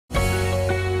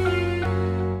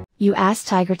You ask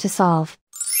Tiger to solve.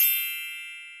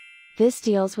 This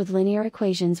deals with linear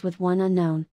equations with one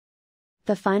unknown.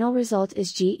 The final result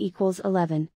is g equals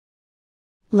 11.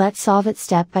 Let's solve it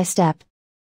step by step.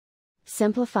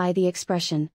 Simplify the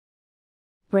expression.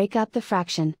 Break up the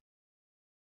fraction.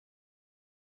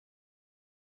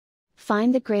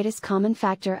 Find the greatest common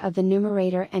factor of the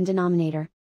numerator and denominator.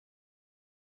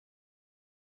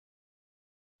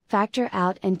 Factor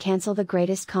out and cancel the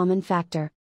greatest common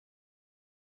factor.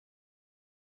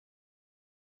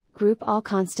 Group all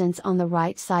constants on the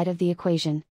right side of the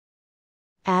equation.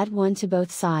 Add 1 to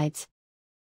both sides.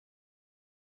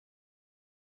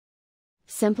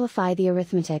 Simplify the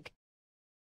arithmetic.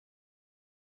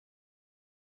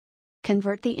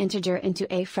 Convert the integer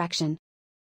into a fraction.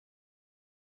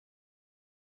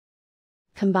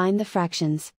 Combine the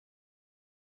fractions.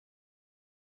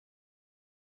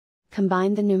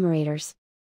 Combine the numerators.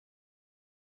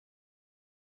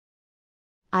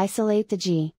 Isolate the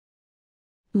g.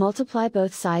 Multiply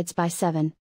both sides by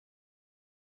 7.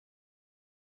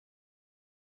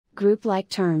 Group like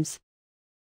terms.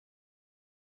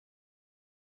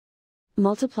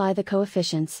 Multiply the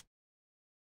coefficients.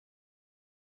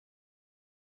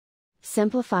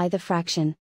 Simplify the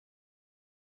fraction.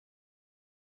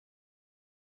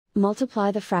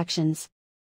 Multiply the fractions.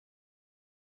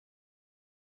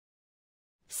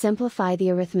 Simplify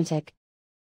the arithmetic.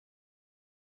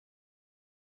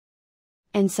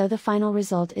 And so the final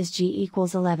result is g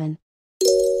equals 11.